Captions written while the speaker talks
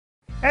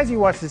As you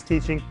watch this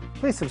teaching,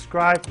 please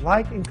subscribe,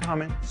 like, and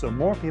comment so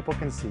more people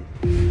can see.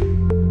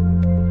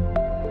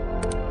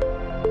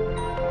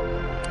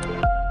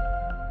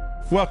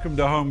 Welcome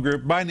to Home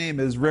Group. My name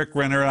is Rick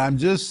Renner, and I'm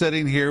just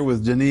sitting here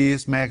with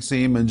Denise,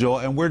 Maxime, and Joel,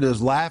 and we're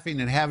just laughing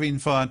and having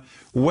fun,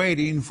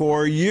 waiting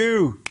for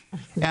you.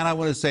 And I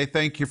want to say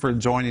thank you for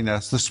joining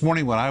us. This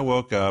morning when I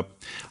woke up,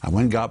 I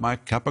went and got my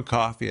cup of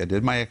coffee, I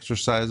did my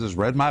exercises,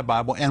 read my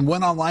Bible, and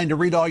went online to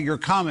read all your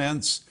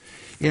comments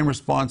in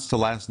response to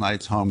last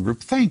night's home group.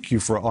 Thank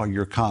you for all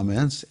your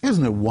comments.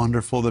 Isn't it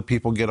wonderful that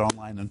people get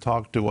online and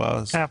talk to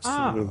us?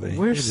 Absolutely. Oh,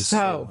 we're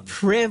so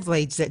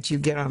privileged that you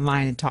get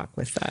online and talk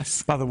with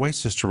us. By the way,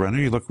 Sister Renner,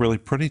 you look really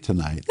pretty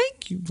tonight.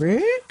 Thank you,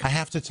 Rick. I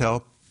have to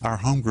tell our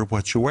home group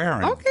what you're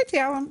wearing. Okay,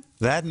 tell them.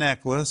 That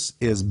necklace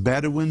is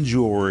Bedouin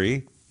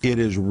jewelry. It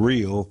is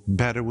real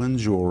Bedouin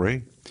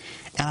jewelry.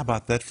 And I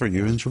bought that for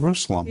you in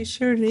Jerusalem. You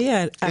sure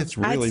did. It's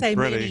really I'd say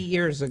pretty. many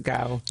years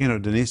ago. You know,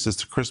 Denise,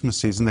 it's the Christmas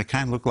season. They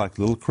kind of look like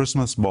little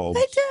Christmas bulbs.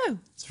 They do.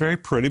 It's very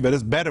pretty, but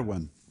it's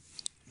Bedouin.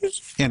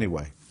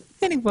 Anyway,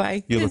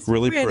 you look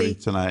really pretty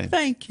tonight.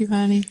 Thank you,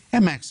 honey.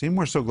 And Maxime,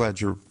 we're so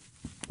glad you're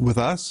with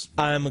us.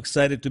 I'm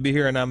excited to be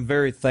here, and I'm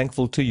very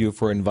thankful to you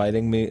for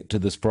inviting me to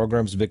this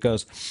programs,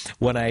 because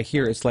when I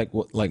hear, it's like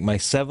my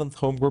 7th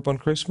home group on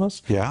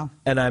Christmas. Yeah.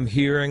 And I'm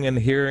hearing and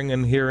hearing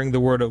and hearing the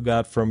Word of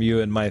God from you,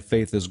 and my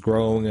faith is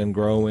growing and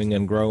growing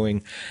and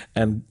growing,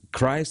 and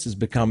Christ is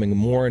becoming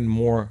more and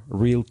more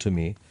real to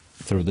me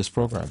through this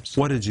programs.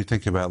 What did you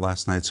think about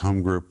last night's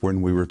home group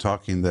when we were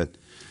talking that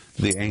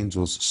the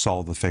angels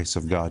saw the face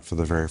of God for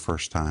the very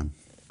first time?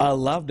 I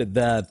loved it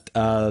that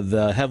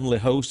the heavenly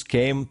host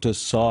came to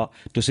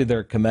see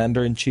their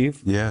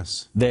commander-in-chief.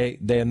 Yes. They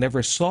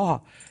never saw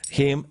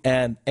him,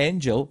 and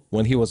angel,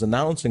 when he was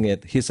announcing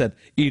it, he said,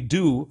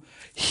 "Idu."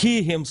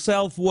 He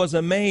himself was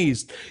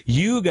amazed.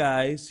 You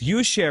guys,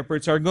 you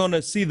shepherds, are going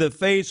to see the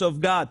face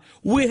of God.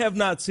 We have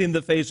not seen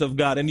the face of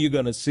God, and you're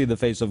going to see the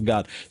face of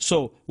God.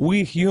 So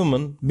we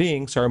human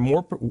beings are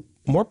more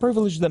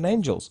privileged than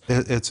angels.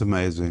 It's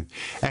amazing.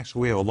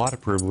 Actually, we have a lot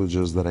of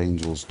privileges that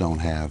angels don't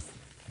have.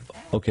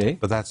 Okay.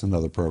 But that's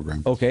another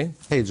program. Okay.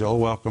 Hey, Joel,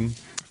 welcome.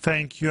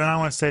 Thank you, and I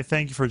want to say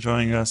thank you for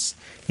joining us.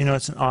 You know,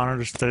 it's an honor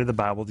to study the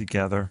Bible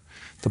together.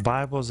 The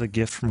Bible is a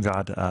gift from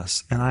God to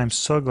us, and I'm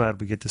so glad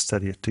we get to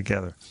study it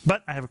together.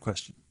 But I have a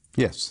question.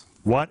 Yes.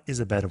 What is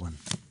a Bedouin?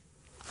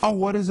 Oh,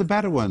 what is a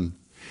Bedouin?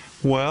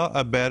 Well,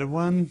 a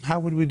Bedouin, how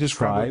would we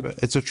describe it?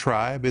 It's a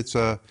tribe. It's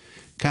a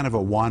kind of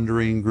a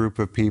wandering group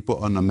of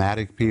people, a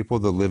nomadic people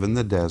that live in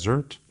the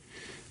desert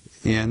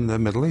in the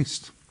Middle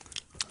East.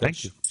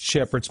 Thank you.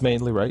 Shepherds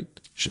mainly, right?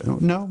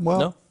 No,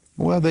 No?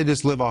 Well, they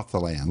just live off the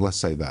land, let's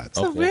say that.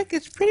 So, Okay. Rick,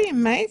 it's pretty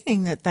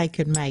amazing that they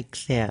could make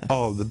this.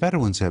 Oh, the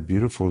Bedouins have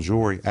beautiful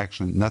jewelry.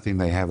 Actually, nothing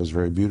they have is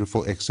very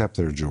beautiful except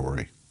their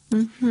jewelry.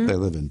 Mm-hmm. They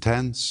live in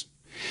tents.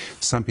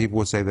 Some people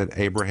would say that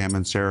Abraham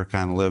and Sarah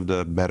kind of lived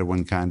a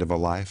Bedouin kind of a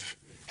life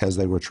as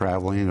they were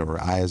traveling,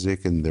 or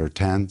Isaac in their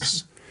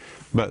tents.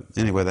 But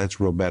anyway, that's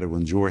real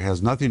Bedouin jewelry. It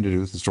has nothing to do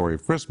with the story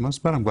of Christmas,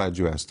 but I'm glad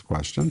you asked the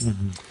question.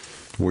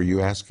 Mm-hmm. Were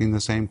you asking the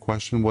same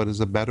question, what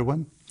is a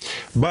Bedouin?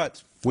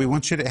 But we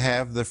want you to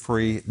have the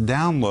free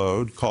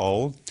download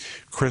called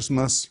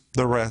Christmas,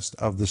 the Rest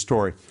of the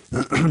Story.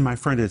 My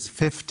friend, it's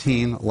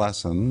 15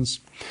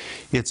 lessons.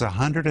 It's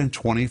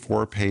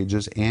 124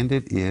 pages, and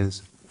it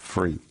is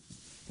free.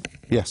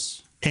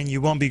 Yes. And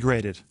you won't be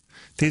graded.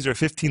 These are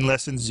 15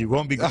 lessons you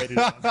won't be graded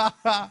on.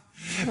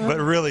 But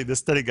really, the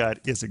study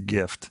guide is a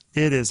gift.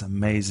 It is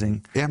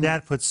amazing. Yeah.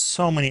 Dad puts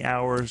so many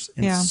hours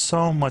and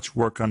so much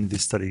work on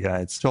these study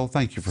guides. Joel,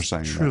 thank you for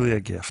saying Truly that. a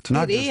gift.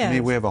 Not It just me,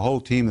 is. we have a whole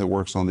team that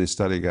works on these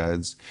study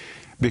guides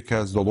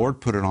because the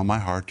Lord put it on my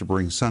heart to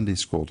bring Sunday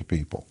school to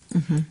people.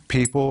 Mm-hmm.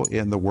 People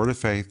in the Word of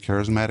Faith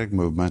charismatic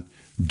movement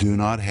do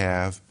not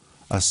have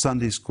a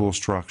Sunday school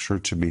structure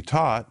to be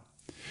taught.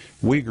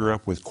 We grew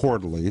up with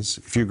quarterlies.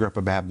 If you grew up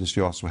a Baptist,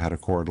 you also had a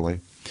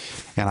quarterly.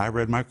 And I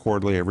read my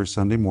quarterly every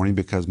Sunday morning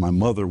because my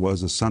mother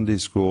was a Sunday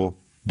school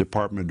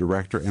department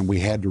director, and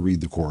we had to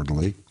read the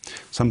quarterly.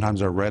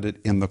 Sometimes I read it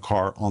in the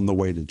car on the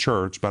way to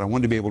church, but I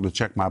wanted to be able to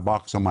check my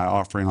box on my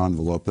offering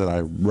envelope that I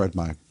read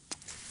my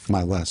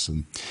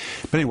lesson.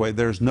 But anyway,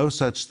 there's no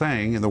such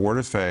thing in the Word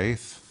of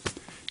Faith,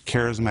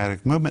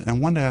 charismatic movement.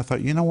 And one day I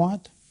thought, you know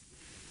what?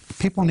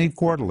 People need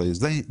quarterlies.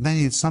 They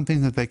need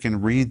something that they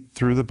can read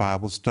through the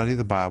Bible, study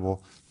the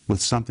Bible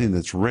with something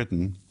that's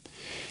written.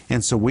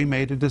 And so we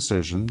made a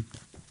decision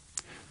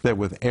that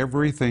with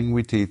everything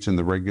we teach in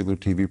the regular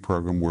TV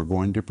program, we're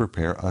going to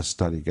prepare a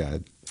study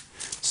guide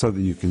so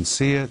that you can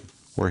see it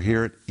or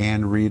hear it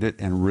and read it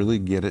and really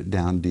get it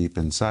down deep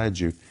inside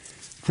you.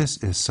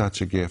 This is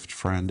such a gift,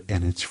 friend,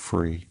 and it's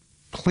free.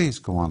 Please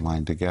go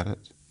online to get it.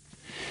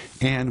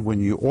 And when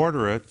you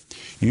order it,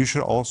 you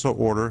should also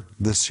order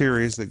the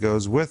series that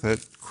goes with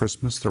it,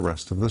 Christmas, the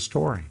Rest of the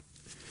Story.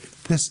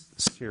 This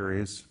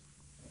series,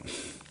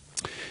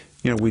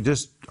 you know, we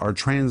just are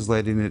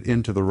translating it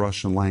into the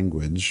Russian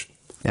language,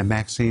 and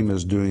Maxime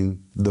is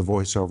doing the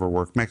voiceover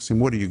work. Maxime,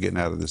 what are you getting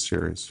out of this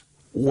series?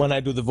 when I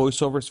do the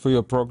voiceovers for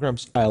your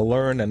programs, I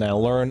learn and I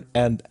learn.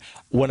 And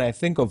when I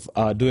think of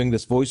doing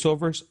this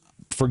voiceovers,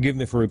 forgive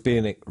me for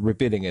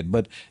repeating it,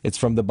 but it's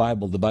from the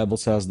Bible. The Bible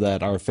says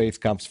that our faith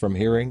comes from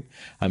hearing.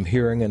 I'm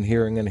hearing and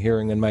hearing and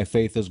hearing, and my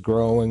faith is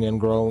growing and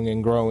growing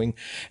and growing.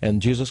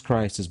 And Jesus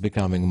Christ is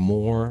becoming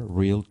more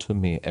real to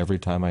me every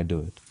time I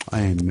do it.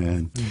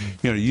 Amen.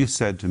 You know, you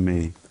said to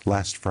me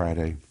last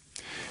Friday,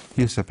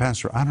 you said,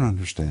 Pastor, I don't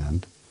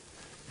understand.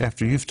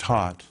 After you've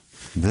taught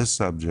this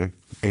subject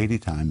 80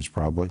 times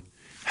probably,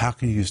 how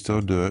can you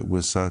still do it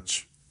with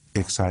such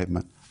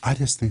excitement? I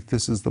just think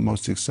this is the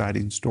most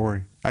exciting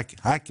story. I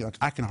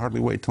can hardly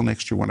wait till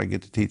next year when I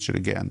get to teach it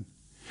again.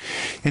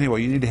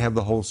 Anyway, you need to have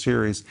the whole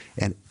series,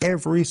 and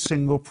every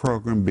single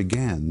program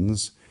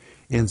begins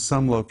in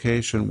some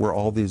location where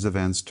all these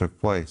events took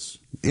place,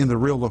 in the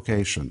real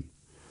location.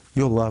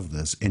 You'll love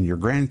this, and your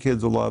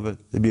grandkids will love it.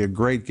 It'd be a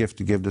great gift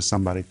to give to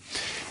somebody.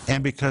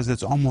 And because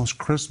it's almost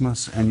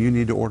Christmas and you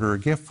need to order a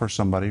gift for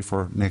somebody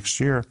for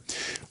next year,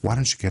 why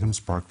don't you get them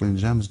Sparkling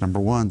Gems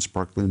 #1,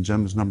 Sparkling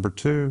Gems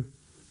 #2?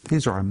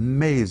 These are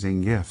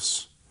amazing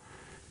gifts.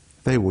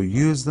 They will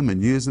use them,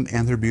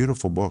 and they're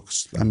beautiful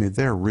books. I mean,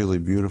 they're really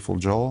beautiful,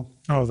 Joel.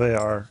 Oh, they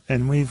are.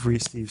 And we've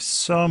received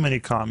so many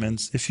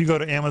comments. If you go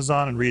to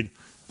Amazon and read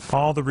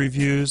all the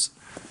reviews,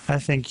 I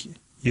think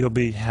you'll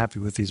be happy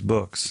with these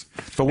books.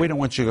 But we don't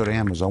want you to go to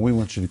Amazon. We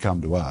want you to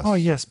come to us. Oh,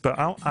 yes, but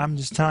I'm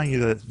just telling you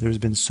that there's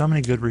been so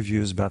many good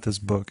reviews about this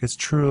book. It's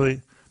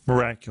truly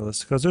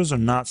miraculous, because those are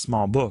not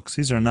small books.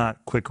 These are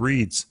not quick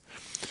reads.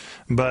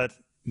 But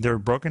they're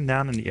broken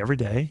down in the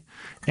everyday,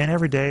 and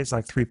every day is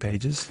like 3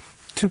 pages.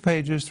 2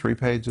 pages, 3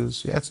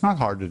 pages. Yeah, it's not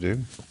hard to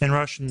do. In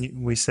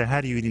Russian, we say,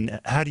 how do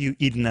you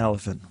eat an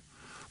elephant?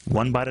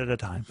 One bite at a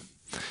time.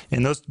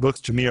 And those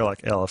books to me are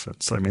like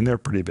elephants. I mean, they're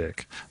pretty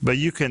big. But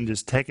you can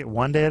just take it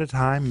one day at a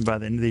time, and by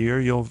the end of the year,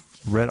 you'll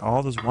read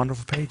all those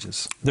wonderful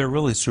pages. They're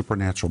really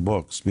supernatural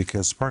books,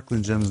 because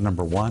Sparkling Gems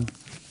 #1,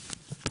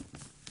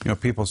 you know,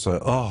 people say,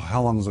 oh,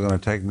 how long is it going to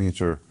take me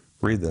to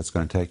read that? It's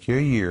going to take you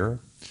a year,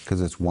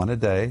 because it's 1 a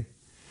day.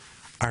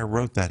 I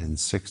wrote that in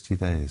 60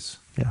 days.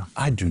 Yeah.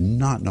 I do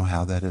not know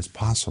how that is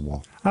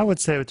possible. I would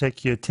say it would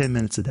take you 10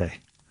 minutes a day,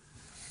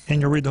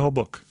 and you'll read the whole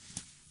book.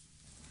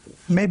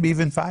 Maybe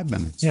even 5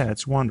 minutes. Yeah,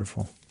 it's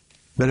wonderful.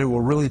 But it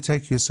will really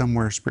take you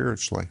somewhere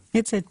spiritually.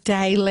 It's a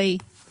daily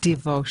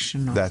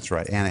devotional. That's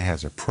right. And it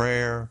has a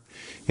prayer.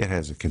 It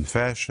has a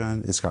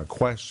confession. It's got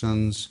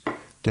questions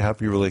to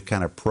help you really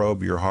kind of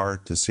probe your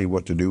heart to see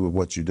what to do with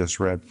what you just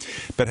read.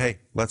 But hey,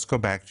 let's go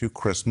back to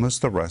Christmas,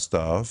 the rest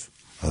of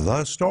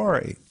the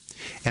story.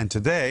 And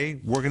today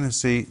we're going to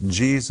see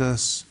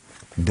Jesus'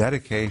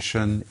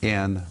 dedication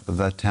in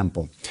the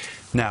temple.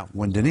 Now,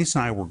 when Denise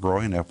and I were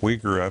growing up, we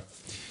grew up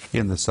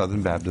in the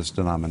Southern Baptist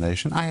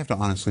denomination. I have to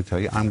honestly tell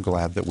you, I'm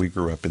glad that we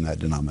grew up in that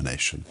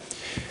denomination.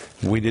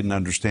 We didn't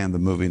understand the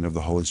moving of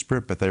the Holy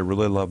Spirit, but they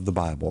really loved the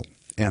Bible,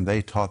 and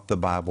they taught the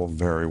Bible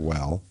very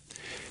well,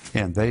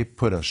 and they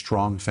put a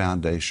strong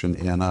foundation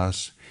in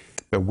us,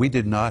 but we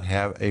did not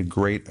have a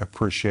great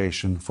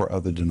appreciation for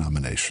other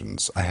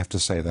denominations. I have to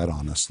say that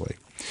honestly.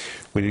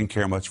 We didn't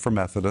care much for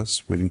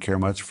Methodists. We didn't care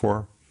much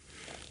for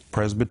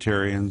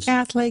Presbyterians.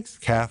 Catholics.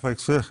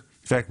 In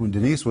fact, when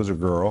Denise was a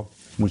girl,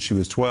 when she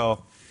was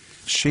 12,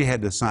 she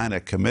had to sign a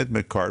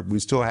commitment card, we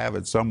still have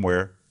it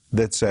somewhere,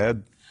 that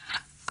said,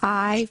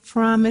 I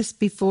promise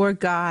before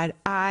God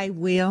I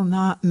will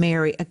not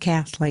marry a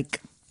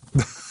Catholic.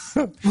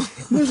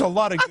 there's a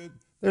lot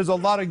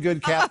of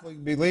good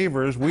Catholic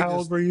believers. How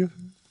old were you?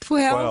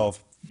 12.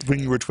 When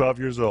you were 12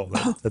 years old.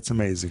 That's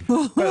amazing.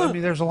 But I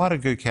mean, there's a lot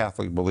of good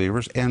Catholic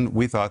believers, and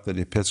we thought that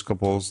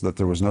Episcopals, that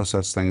there was no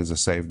such thing as a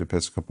saved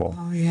Episcopal.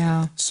 Oh,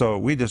 yeah. So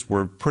we just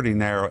were pretty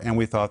narrow, and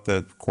we thought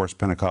that, of course,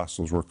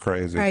 Pentecostals were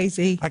crazy.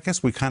 Crazy. I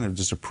guess we kind of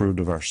disapproved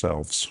of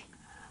ourselves.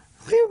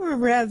 We were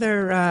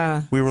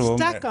rather We were a little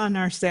stuck on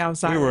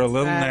ourselves. We were a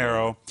little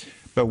narrow.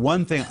 But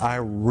one thing I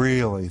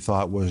really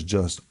thought was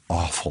just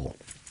awful.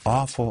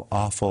 Awful,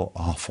 awful,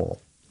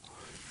 awful.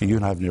 And you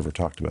and I have never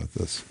talked about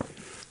this.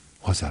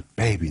 Was a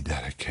baby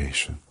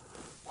dedication.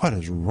 What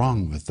is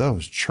wrong with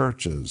those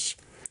churches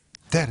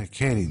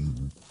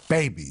dedicating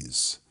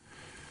babies?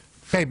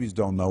 Babies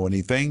don't know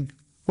anything.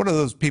 What are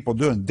those people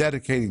doing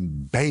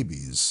dedicating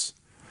babies?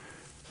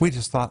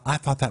 I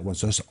thought that was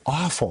just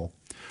awful.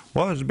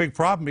 Well, there's a big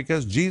problem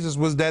because Jesus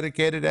was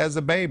dedicated as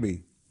a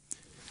baby.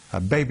 A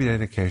baby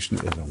dedication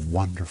is a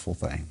wonderful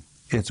thing.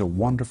 It's a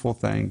wonderful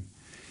thing.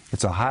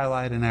 It's a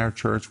highlight in our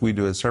church. We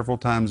do it several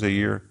times a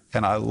year,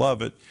 and I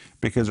love it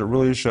because it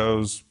really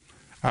shows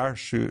our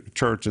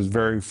church is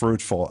very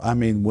fruitful. I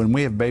mean, when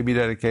we have baby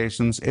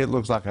dedications, it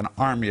looks like an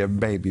army of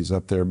babies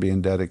up there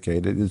being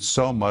dedicated. It's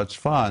so much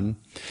fun.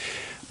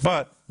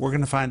 But we're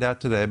going to find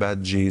out today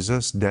about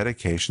Jesus'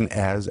 dedication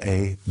as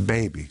a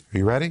baby. Are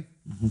you ready?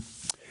 Mm-hmm.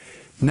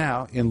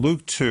 Now, in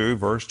Luke 2,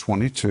 verse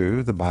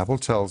 22, the Bible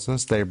tells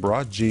us they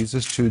brought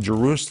Jesus to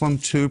Jerusalem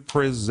to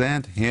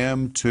present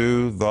him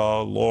to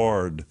the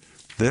Lord.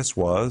 This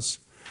was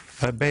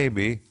a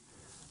baby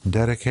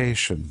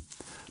dedication.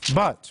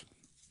 But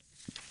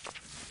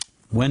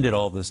When did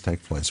all this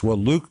take place? Well,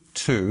 Luke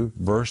 2,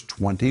 verse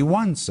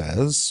 21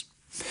 says,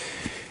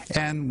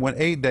 "And when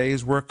 8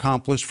 days were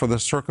accomplished for the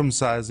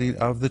circumcising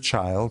of the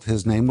child,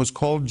 his name was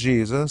called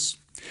Jesus,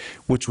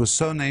 which was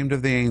so named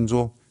of the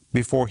angel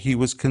before he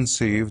was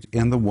conceived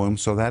in the womb."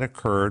 So that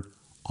occurred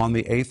on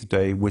the 8th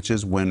day, which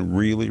is when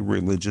really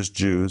religious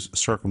Jews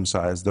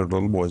circumcised their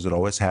little boys. It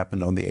always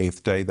happened on the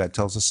 8th day. That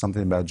tells us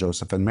something about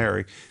Joseph and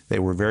Mary. They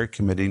were very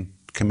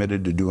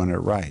committed to doing it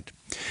right.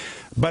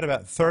 But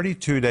about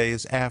 32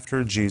 days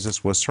after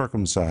Jesus was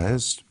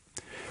circumcised,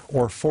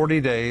 or 40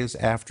 days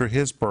after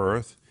his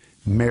birth,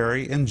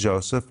 Mary and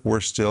Joseph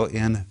were still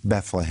in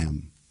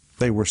Bethlehem.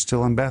 They were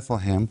still in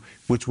Bethlehem,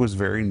 which was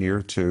very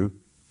near to,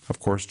 of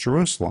course,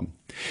 Jerusalem.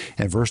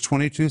 And verse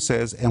 22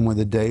 says, "And when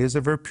the days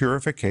of her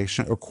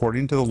purification,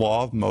 according to the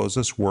law of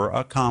Moses, were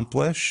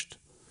accomplished,"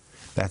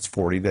 that's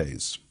 40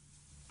 days.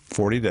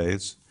 40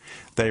 days.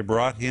 "They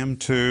brought him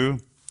to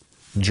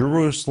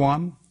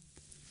Jerusalem."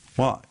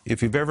 Well,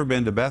 if you've ever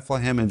been to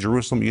Bethlehem and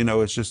Jerusalem, you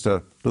know it's just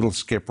a little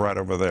skip right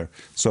over there.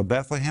 So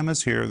Bethlehem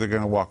is here. They're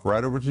going to walk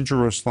right over to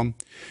Jerusalem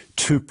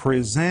to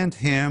present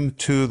him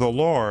to the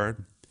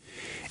Lord.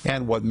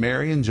 And what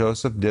Mary and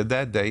Joseph did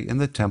that day in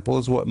the temple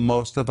is what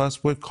most of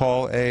us would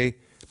call a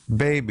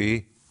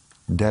baby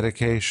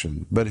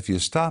dedication. But if you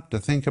stop to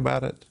think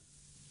about it,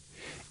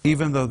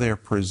 even though they're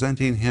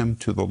presenting him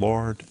to the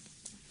Lord,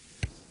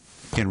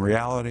 in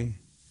reality,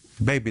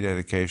 baby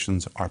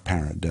dedications are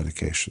parent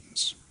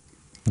dedications.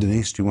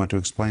 Denise, do you want to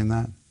explain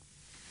that?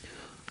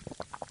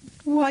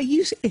 Well,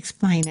 you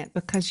explain it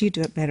because you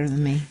do it better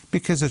than me.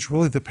 Because it's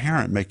really the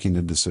parent making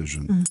the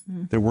decision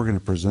that we're going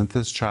to present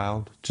this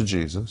child to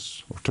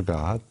Jesus or to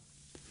God.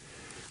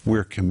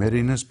 We're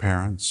committing as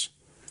parents.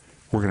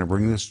 We're going to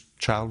bring this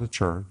child to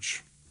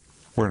church.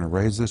 We're going to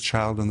raise this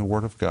child in the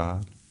Word of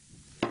God.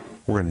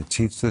 We're going to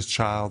teach this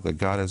child that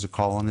God has a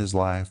call on his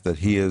life, that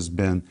he has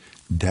been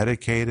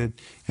dedicated,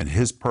 and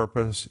his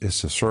purpose is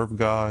to serve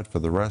God for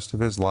the rest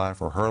of his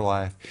life or her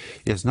life.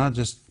 It's not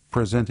just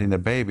presenting a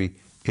baby,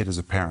 it is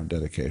a parent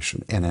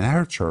dedication. And in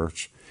our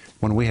church,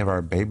 when we have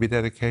our baby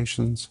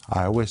dedications,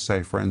 I always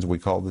say, friends, we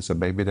call this a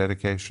baby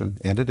dedication,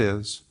 and it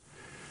is,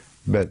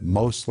 but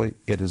mostly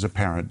it is a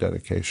parent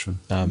dedication.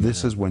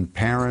 This is when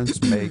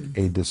parents make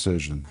a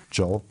decision.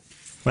 Joel?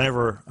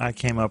 Whenever I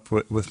came up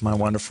with my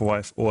wonderful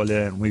wife,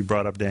 Ola, and we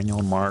brought up Daniel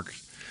and Mark,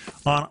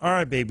 on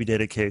our baby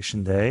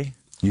dedication day,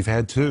 You've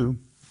had two.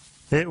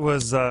 it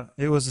was a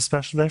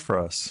special day for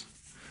us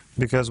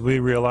because we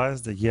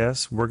realized that,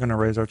 yes, we're going to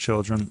raise our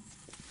children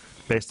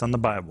based on the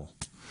Bible.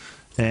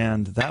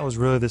 And that was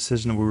really the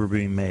decision that we were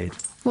being made.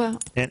 Well,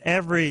 And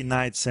every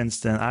night since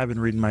then, I've been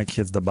reading my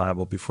kids the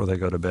Bible before they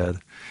go to bed.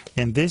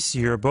 And this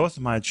year, both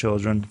of my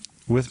children,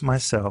 with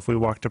myself, we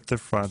walked up to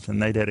the front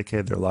and they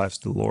dedicated their lives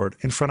to the Lord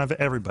in front of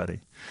everybody.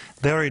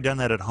 They already done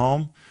that at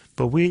home,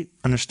 but we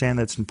understand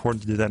that it's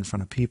important to do that in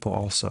front of people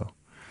also.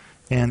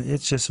 And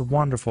it's just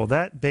wonderful.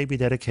 That baby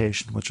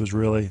dedication, which was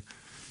really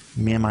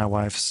me and my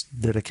wife's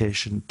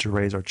dedication to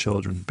raise our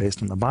children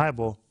based on the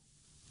Bible,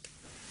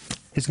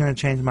 is going to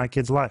change my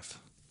kids' life.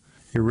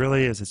 It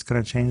really is. It's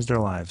going to change their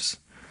lives.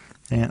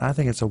 And I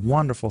think it's a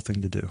wonderful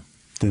thing to do.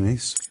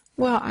 Denise?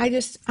 well,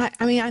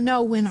 I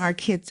know when our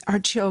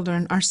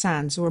children, our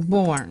sons were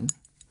born,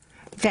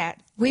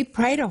 that we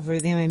prayed over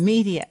them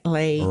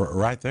immediately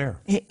Right there.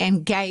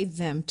 and gave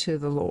them to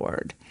the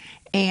Lord.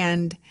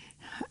 And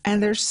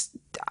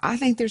I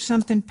think there's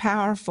something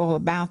powerful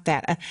about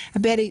that. A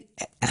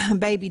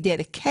baby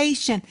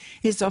dedication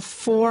is a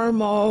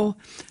formal,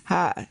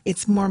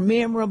 it's more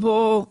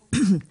memorable,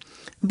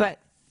 but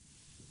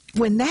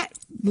when that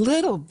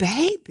little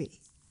baby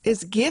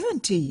is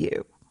given to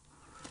you,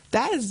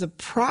 that is a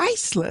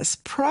priceless,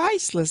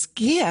 priceless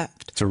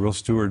gift. It's a real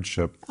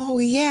stewardship. Oh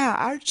yeah,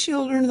 our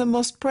children are the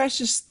most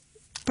precious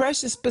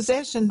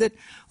possession that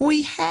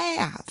we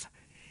have,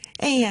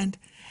 and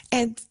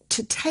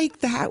to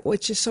take that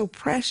which is so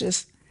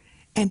precious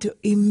and to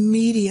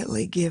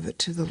immediately give it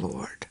to the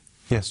Lord.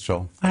 Yes,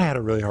 Joel. I had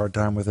a really hard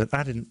time with it.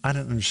 I didn't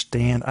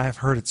understand. I've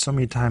heard it so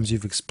many times.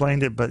 You've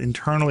explained it, but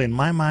internally in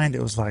my mind,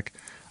 it was like,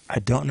 I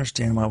don't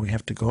understand why we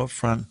have to go up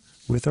front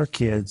with our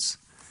kids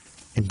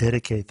and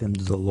dedicate them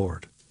to the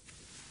Lord.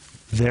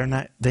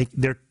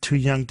 They're too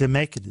young to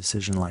make a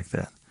decision like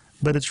that.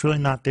 But it's really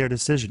not their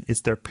decision.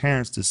 It's their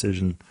parents'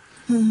 decision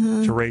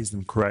to raise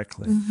them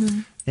correctly.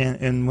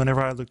 And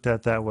whenever I looked at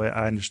it that way,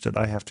 I understood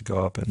I have to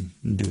go up and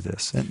do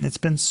this. And it's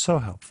been so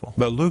helpful.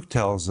 But Luke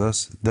tells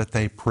us that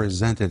they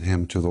presented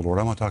him to the Lord.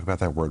 I want to talk about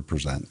that word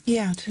present.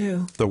 Yeah,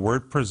 too. The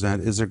word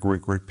present is a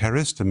Greek word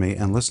peristomy,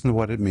 and listen to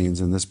what it means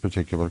in this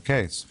particular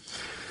case.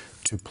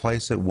 To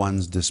place at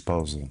one's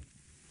disposal.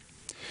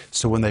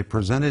 So when they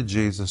presented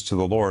Jesus to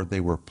the Lord, they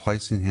were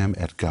placing him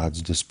at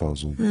God's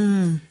disposal.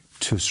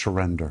 To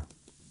surrender.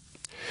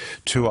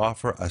 To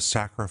offer a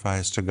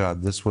sacrifice to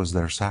God. This was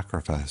their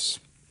sacrifice.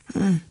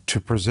 To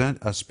present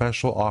a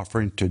special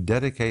offering, to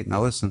dedicate,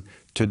 now listen,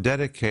 to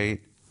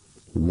dedicate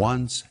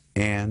once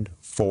and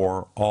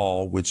for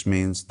all, which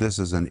means this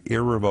is an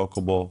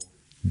irrevocable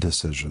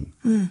decision.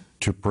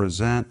 To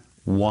present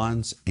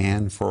once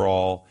and for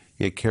all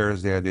it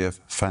carries the idea of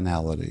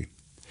finality.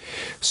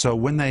 So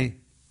when they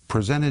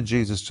presented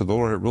Jesus to the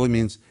Lord, it really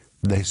means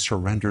they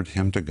surrendered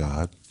him to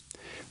God.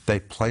 They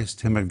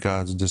placed him at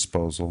God's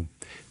disposal.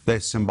 They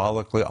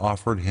symbolically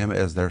offered him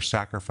as their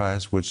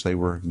sacrifice, which they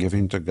were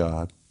giving to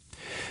God.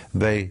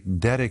 They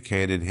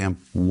dedicated him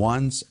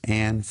once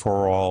and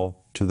for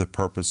all to the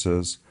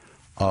purposes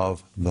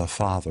of the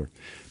Father.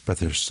 But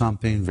there's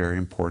something very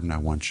important I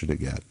want you to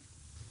get.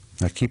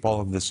 Now keep all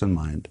of this in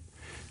mind.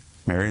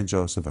 Mary and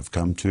Joseph have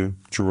come to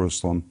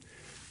Jerusalem.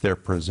 They're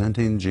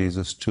presenting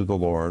Jesus to the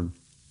Lord.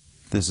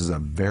 This is a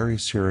very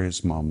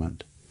serious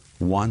moment.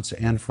 Once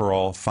and for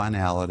all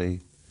finality,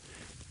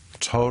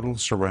 total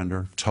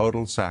surrender,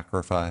 total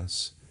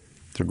sacrifice.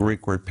 The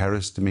Greek word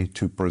peristemi,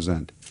 to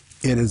present.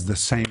 It is the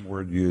same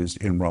word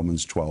used in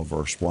Romans 12,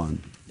 verse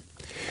 1.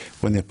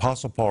 When the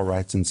Apostle Paul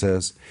writes and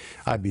says,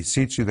 I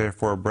beseech you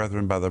therefore,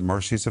 brethren, by the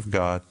mercies of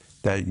God,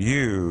 that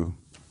you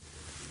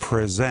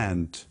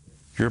present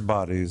your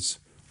bodies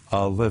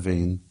a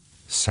living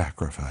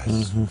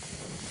sacrifice.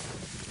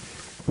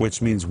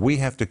 Which means we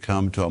have to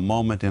come to a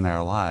moment in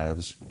our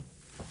lives,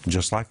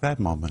 just like that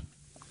moment,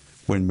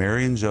 when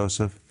Mary and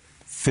Joseph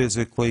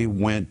physically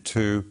went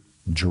to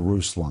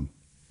Jerusalem.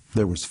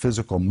 There was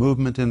physical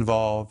movement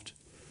involved.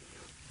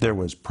 There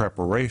was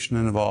preparation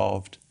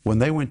involved. When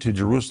they went to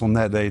Jerusalem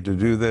that day to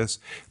do this,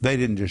 they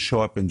didn't just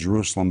show up in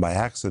Jerusalem by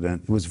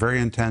accident. It was very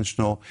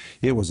intentional.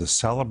 It was a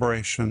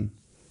celebration.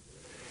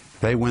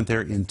 They went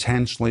there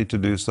intentionally to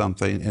do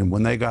something, and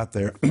when they got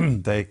there,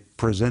 they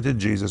presented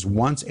Jesus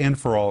once and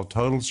for all,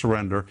 total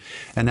surrender.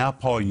 And now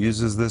Paul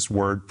uses this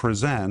word,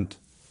 present,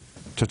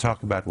 to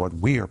talk about what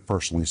we are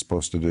personally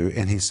supposed to do.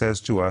 And he says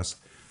to us,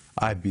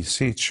 I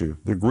beseech you.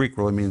 The Greek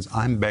really means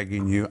I'm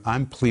begging you,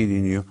 I'm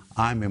pleading you,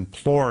 I'm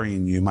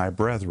imploring you, my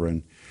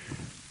brethren,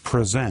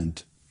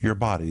 present your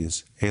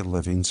bodies a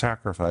living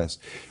sacrifice,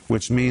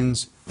 which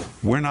means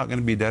we're not going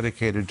to be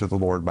dedicated to the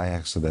Lord by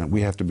accident.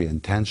 We have to be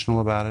intentional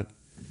about it.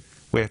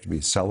 We have to be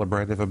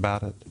celebrative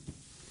about it.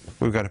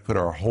 We've got to put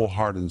our whole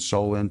heart and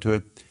soul into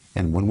it.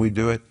 And when we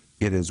do it,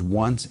 it is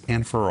once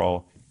and for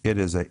all. It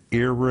is an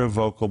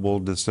irrevocable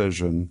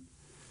decision.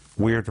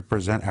 We are to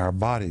present our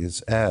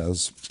bodies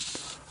as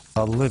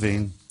a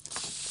living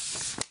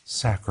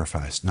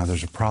sacrifice. Now,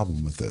 there's a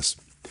problem with this,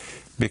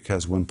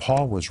 because when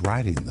Paul was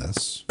writing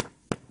this,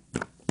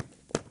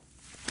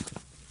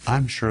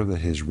 I'm sure that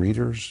his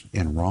readers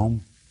in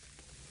Rome,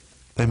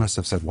 they must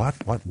have said,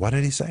 what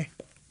did he say?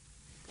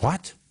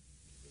 What?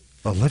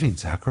 A living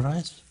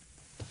sacrifice?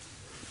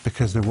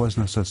 Because there was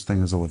no such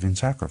thing as a living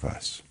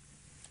sacrifice.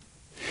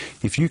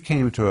 If you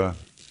came to a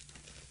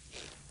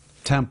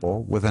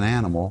temple with an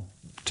animal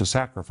to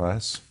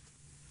sacrifice,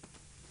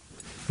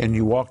 and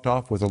you walked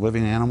off with a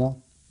living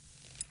animal,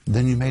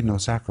 then you made no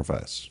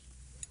sacrifice.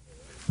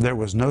 There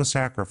was no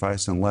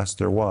sacrifice unless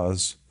there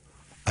was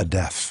a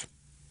death.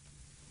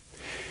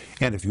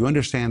 And if you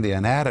understand the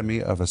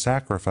anatomy of a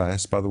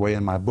sacrifice, by the way,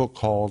 in my book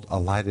called A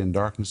Light in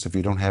Darkness, if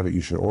you don't have it,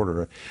 you should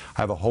order it.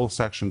 I have a whole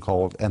section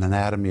called An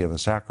Anatomy of a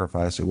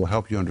Sacrifice. It will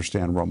help you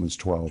understand Romans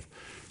 12,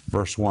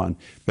 verse 1.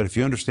 But if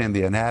you understand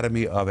the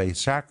anatomy of a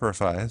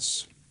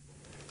sacrifice,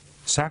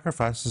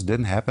 sacrifices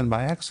didn't happen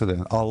by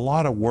accident. A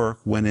lot of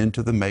work went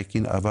into the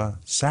making of a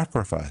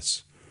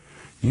sacrifice.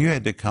 You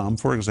had to come,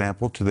 for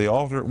example, to the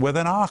altar with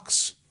an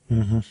ox.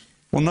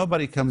 Well,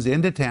 nobody comes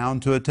into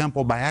town to a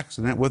temple by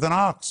accident with an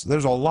ox.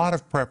 There's a lot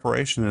of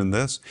preparation in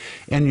this,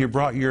 and you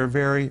brought your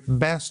very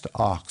best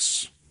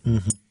ox.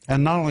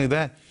 And not only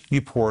that,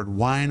 you poured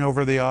wine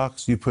over the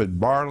ox, you put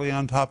barley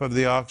on top of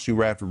the ox, you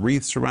wrapped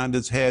wreaths around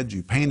its head,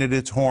 you painted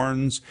its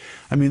horns.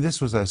 I mean, this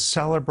was a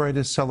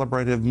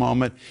celebrative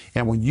moment.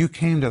 And when you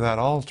came to that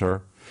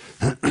altar,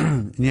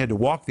 and you had to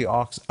walk the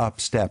ox up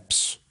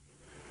steps,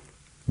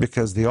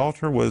 because the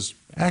altar was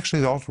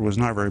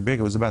not very big.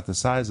 It was about the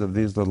size of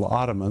these little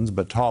ottomans,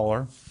 but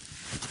taller.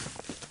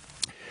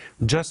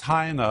 Just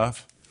high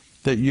enough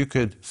that you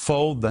could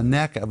fold the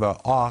neck of an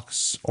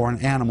ox or an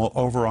animal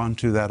over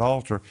onto that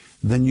altar.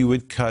 Then you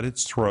would cut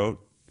its throat.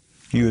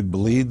 You would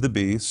bleed the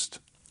beast.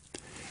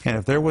 And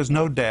if there was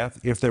no death,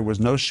 if there was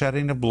no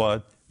shedding of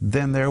blood,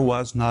 then there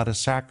was not a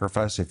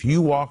sacrifice. If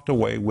you walked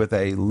away with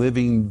a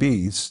living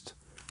beast,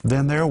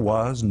 then there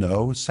was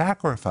no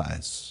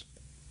sacrifice.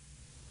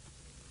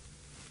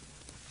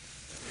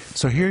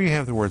 So here you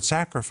have the word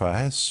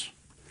sacrifice,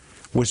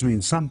 which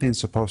means something's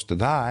supposed to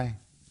die,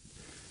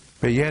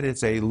 but yet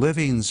it's a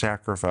living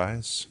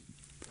sacrifice.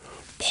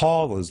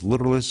 Paul is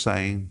literally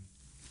saying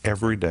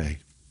every day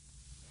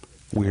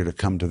we are to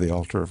come to the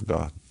altar of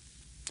God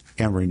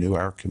and renew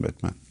our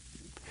commitment.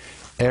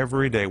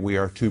 Every day we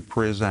are to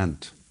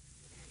present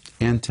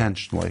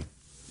intentionally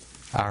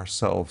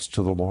ourselves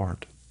to the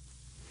Lord.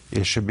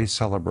 It should be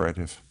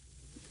celebrative.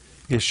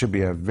 It should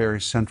be a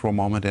very central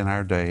moment in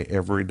our day,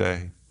 every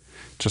day.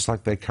 Just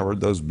like they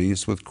covered those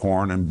beasts with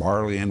corn and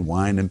barley and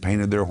wine and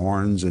painted their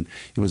horns, and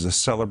it was a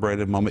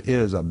celebrated moment. It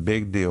is a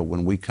big deal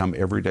when we come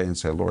every day and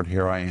say, Lord,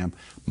 here I am.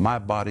 My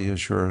body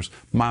is yours.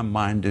 My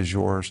mind is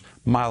yours.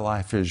 My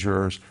life is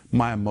yours.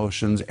 My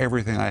emotions,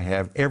 everything I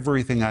have,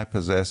 everything I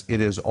possess,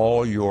 it is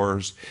all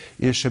yours.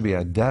 It should be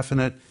a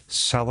definite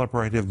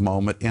celebrative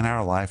moment in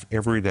our life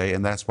every day,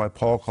 and that's why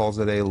Paul calls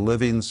it a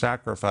living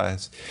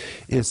sacrifice.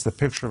 It's the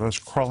picture of us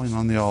crawling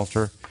on the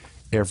altar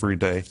every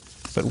day.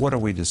 But what are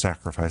we to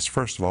sacrifice?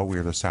 First of all, we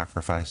are to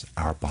sacrifice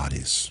our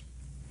bodies.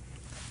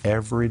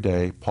 Every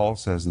day, Paul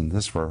says in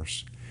this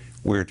verse,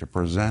 we are to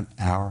present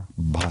our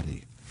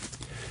body.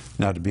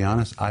 Now, to be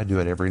honest, I do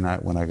it every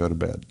night when I go to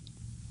bed.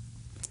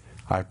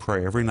 I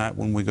pray every night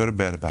when we go to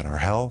bed about our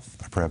health.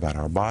 I pray about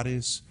our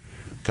bodies.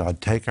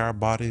 God, take our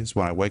bodies.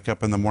 When I wake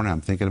up in the morning,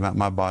 I'm thinking about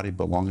my body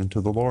belonging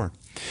to the Lord.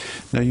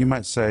 Now, you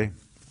might say,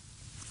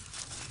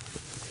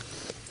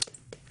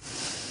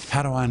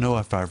 how do I know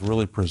if I've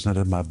really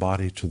presented my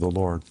body to the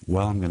Lord?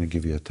 Well, I'm going to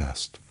give you a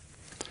test.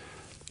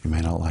 You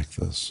may not like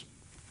this.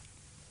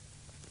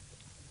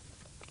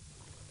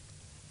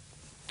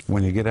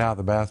 When you get out of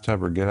the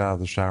bathtub or get out of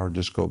the shower,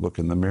 just go look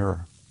in the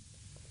mirror.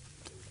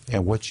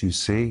 And what you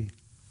see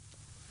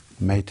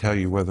may tell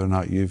you whether or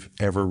not you've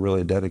ever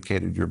really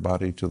dedicated your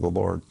body to the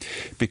Lord.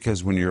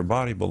 Because when your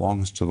body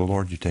belongs to the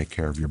Lord, you take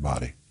care of your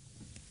body.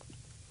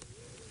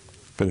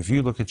 But if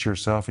you look at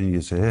yourself and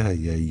you say,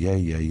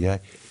 yeah,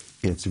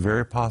 it's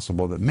very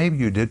possible that maybe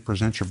you did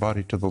present your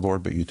body to the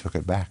Lord, but you took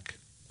it back.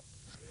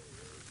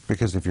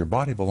 Because if your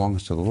body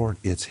belongs to the Lord,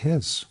 it's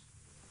His.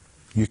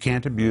 You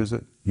can't abuse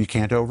it. You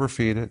can't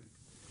overfeed it.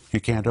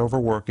 You can't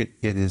overwork it.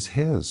 It is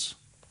His.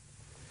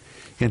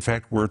 In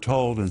fact, we're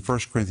told in 1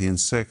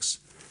 Corinthians 6,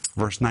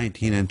 verse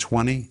 19 and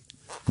 20,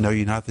 know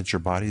ye not that your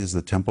body is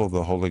the temple of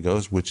the Holy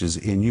Ghost, which is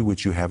in you,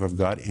 which you have of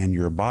God, and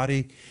your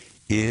body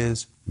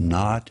is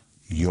not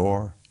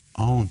your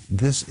own.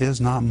 This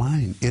is not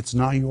mine. It's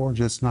not yours.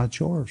 It's not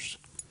yours.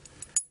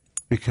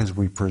 Because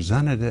we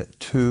presented it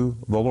to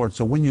the Lord.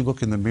 So when you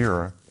look in the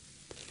mirror,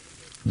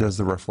 does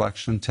the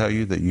reflection tell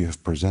you that you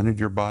have presented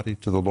your body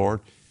to the Lord?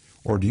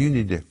 Or do you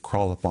need to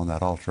crawl up on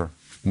that altar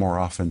more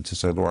often to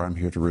say, Lord, I'm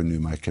here to renew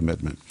my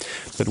commitment?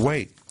 But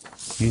wait,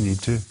 you need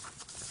to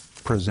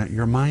present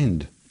your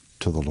mind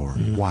to the Lord.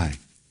 Mm-hmm. Why?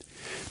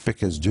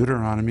 Because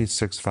Deuteronomy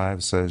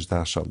 6:5 says,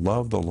 thou shalt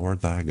love the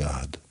Lord thy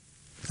God.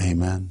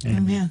 Amen.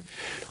 Amen.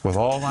 With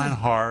all thine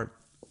heart,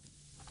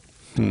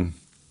 and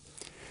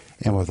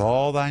with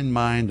all thine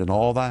mind and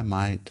all thy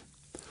might.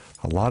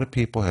 A lot of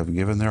people have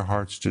given their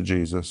hearts to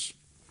Jesus,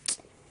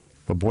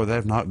 but boy,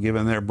 they've not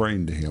given their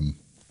brain to Him.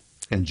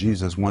 And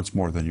Jesus wants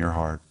more than your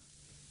heart.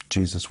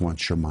 Jesus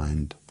wants your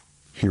mind.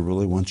 He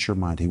really wants your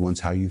mind. He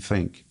wants how you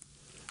think,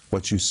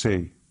 what you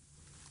see,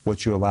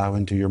 what you allow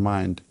into your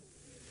mind.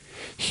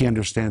 He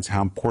understands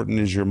how important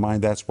is your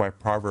mind. That's why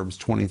Proverbs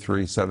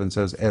 23:7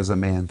 says, as a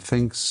man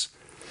thinks,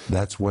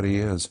 that's what he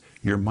is.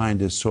 Your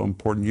mind is so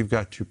important. You've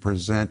got to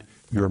present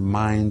your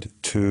mind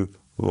to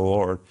the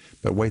Lord.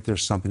 But wait,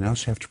 there's something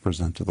else you have to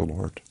present to the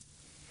Lord.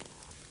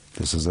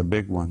 This is a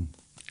big one.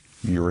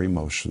 Your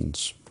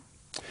emotions.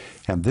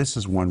 And this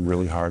is one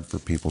really hard for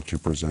people to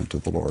present to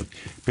the Lord.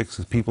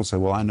 Because people say,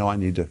 well, I know I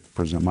need to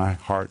present my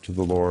heart to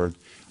the Lord.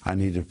 I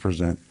need to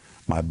present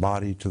my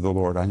body to the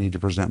Lord. I need to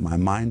present my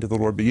mind to the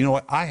Lord. But you know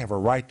what? I have a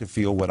right to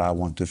feel what I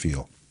want to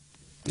feel.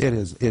 It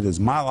is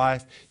my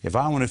life. If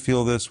I want to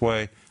feel this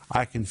way,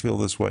 I can feel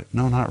this way.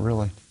 No, not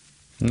really.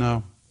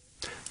 No.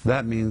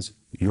 That means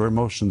your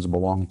emotions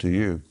belong to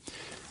you.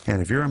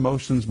 And if your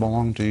emotions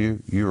belong to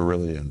you, you're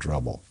really in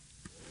trouble.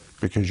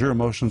 Because your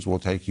emotions will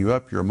take you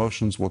up, your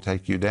emotions will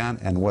take you down,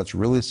 and what's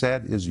really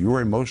sad is your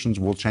emotions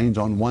will change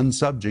on one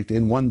subject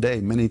in one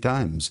day many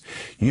times.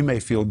 You may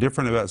feel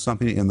different about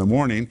something in the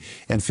morning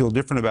and feel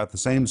different about the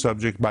same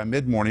subject by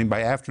mid-morning,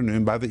 by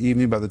afternoon, by the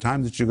evening, by the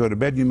time that you go to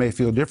bed. You may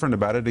feel different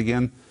about it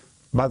again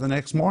by the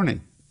next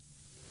morning.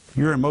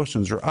 Your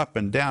emotions are up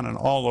and down and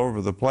all over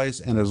the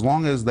place, and as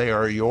long as they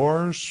are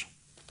yours,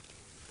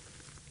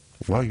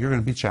 well, you're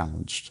going to be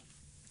challenged.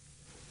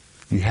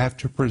 You have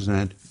to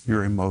present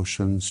your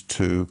emotions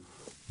to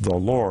the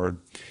Lord.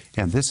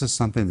 And this is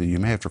something that you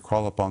may have to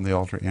crawl up on the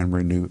altar and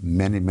renew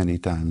many, many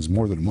times,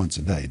 more than once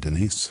a day,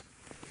 Denise.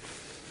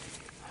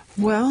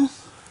 Well,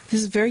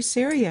 this is very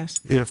serious.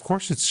 Of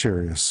course it's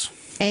serious.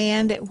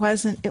 And it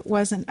wasn't,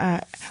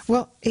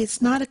 well,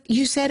 it's not,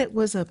 you said it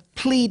was a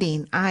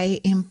pleading.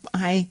 I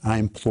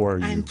implore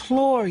you. I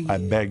implore you. I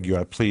beg you.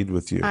 I plead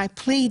with you. I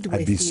plead with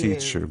you. I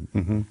beseech you.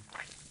 Mm-hmm.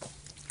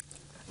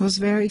 It was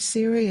very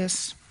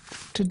serious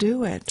to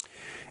do it.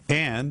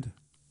 And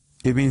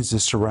it means to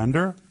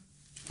surrender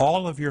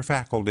all of your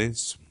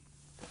faculties,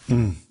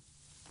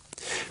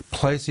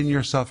 placing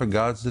yourself at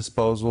God's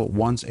disposal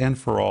once and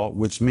for all,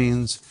 which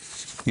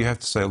means you have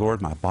to say,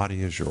 Lord, my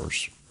body is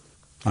yours.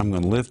 I'm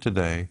going to live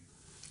today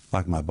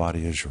like my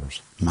body is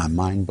yours. My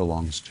mind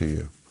belongs to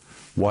you.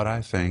 What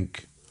I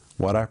think,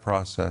 what I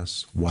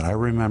process, what I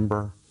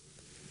remember,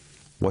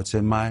 what's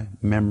in my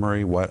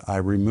memory, what I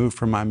remove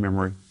from my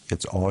memory,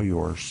 it's all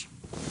yours.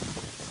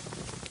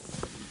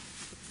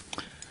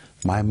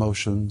 my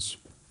emotions.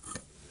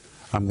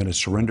 I'm going to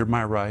surrender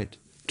my right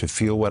to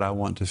feel what I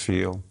want to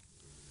feel.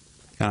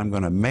 And I'm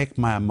going to make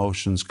my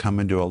emotions come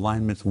into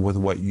alignment with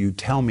what you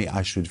tell me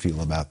I should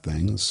feel about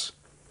things.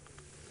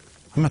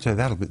 I'm going to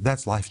tell you,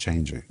 that's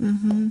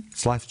life-changing.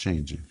 It's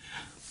life-changing.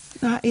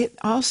 It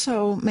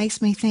also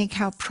makes me think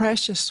how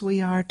precious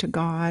we are to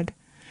God.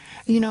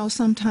 You know,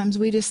 sometimes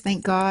we just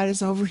think God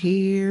is over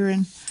here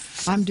and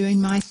I'm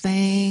doing my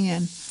thing.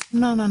 And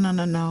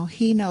no.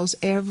 He knows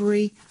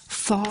every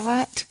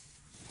thought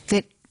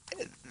that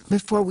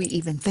before we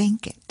even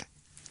think it.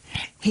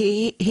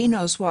 He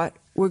knows what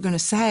we're going to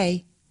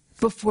say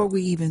before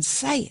we even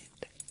say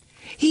it.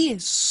 He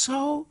is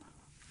so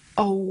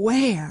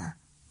aware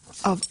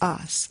of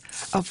us,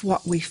 of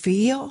what we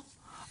feel,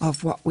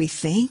 of what we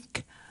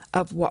think,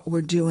 of what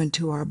we're doing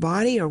to our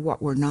body or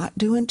what we're not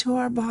doing to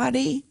our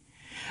body.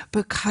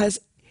 Because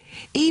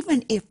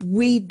even if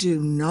we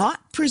do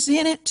not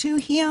present it to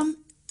Him,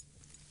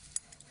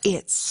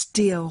 it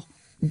still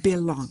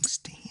belongs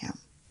to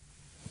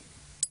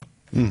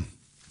Him.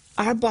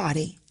 Our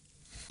body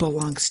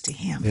belongs to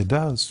Him. It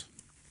does.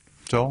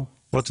 Joel?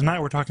 Well,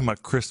 tonight we're talking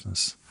about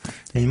Christmas.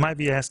 And you might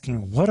be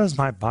asking, what does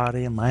my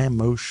body and my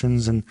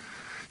emotions and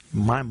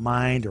my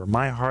mind or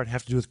my heart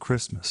have to do with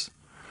Christmas?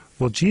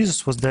 Well,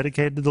 Jesus was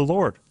dedicated to the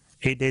Lord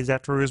 8 days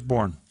after he was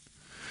born.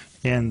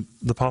 And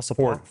the Apostle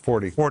Paul...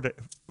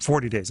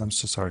 40 days, I'm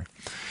so sorry.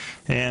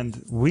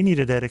 And we need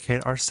to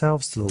dedicate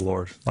ourselves to the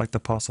Lord, like the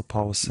Apostle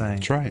Paul was saying.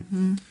 That's right.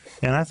 And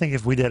I think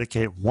if we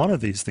dedicate one of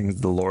these things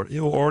to the Lord,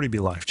 it will already be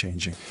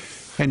life-changing.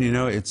 And you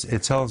know,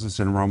 it tells us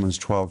in Romans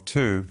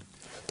 12:2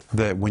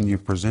 that when you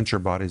present your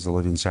body as a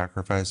living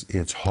sacrifice,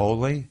 it's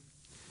holy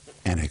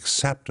and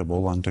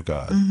acceptable unto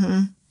God.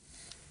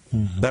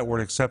 That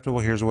word acceptable,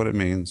 here's what it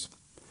means.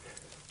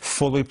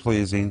 Fully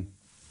pleasing,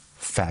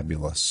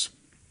 fabulous,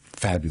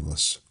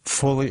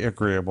 fully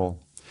agreeable,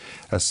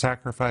 a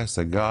sacrifice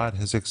that God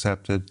has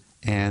accepted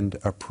and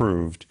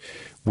approved,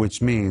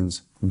 which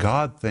means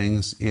God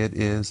thinks it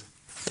is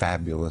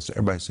fabulous.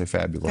 Everybody say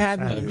fabulous.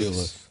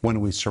 Fabulous. When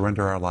we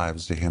surrender our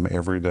lives to Him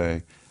every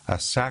day, a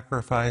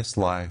sacrificed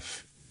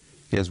life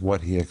is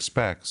what He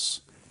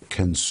expects,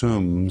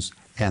 consumes,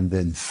 and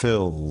then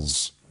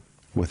fills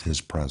with His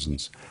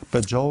presence.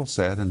 But Joel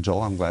said, and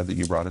Joel, I'm glad that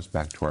you brought us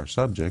back to our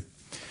subject,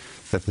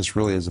 that this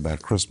really is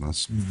about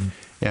Christmas.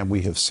 And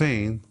we have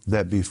seen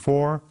that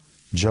before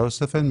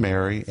Joseph and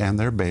Mary and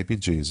their baby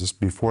Jesus,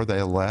 before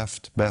they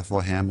left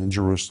Bethlehem and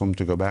Jerusalem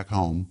to go back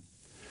home,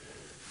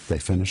 they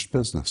finished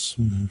business.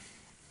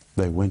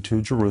 They went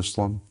to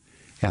Jerusalem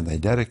and they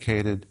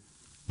dedicated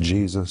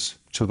Jesus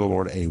to the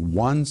Lord, a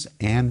once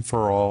and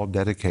for all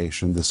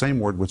dedication, the same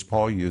word which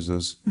Paul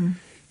uses in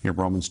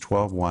Romans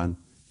 12:1,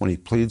 when he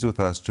pleads with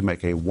us to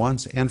make a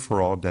once and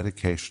for all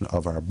dedication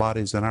of our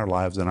bodies and our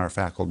lives and our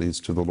faculties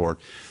to the Lord.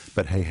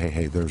 But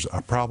hey, there's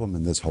a problem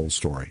in this whole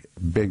story.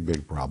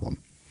 Big problem.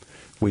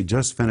 We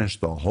just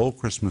finished the whole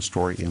Christmas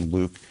story in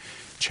Luke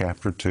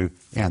chapter 2,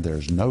 and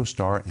there's no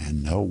star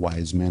and no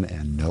wise men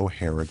and no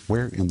Herod.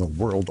 Where in the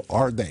world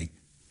are they?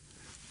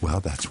 Well,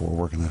 that's where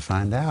we're going to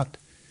find out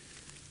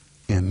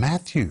in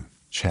Matthew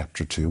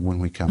chapter 2 when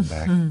we come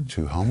back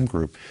to home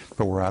group.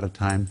 But we're out of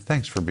time.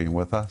 Thanks for being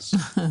with us.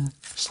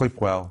 Sleep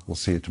well. We'll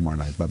see you tomorrow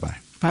night. Bye-bye.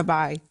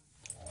 Bye-bye.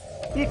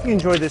 If you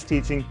enjoyed this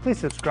teaching, please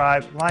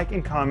subscribe, like,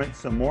 and comment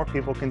so more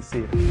people can see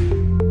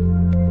it.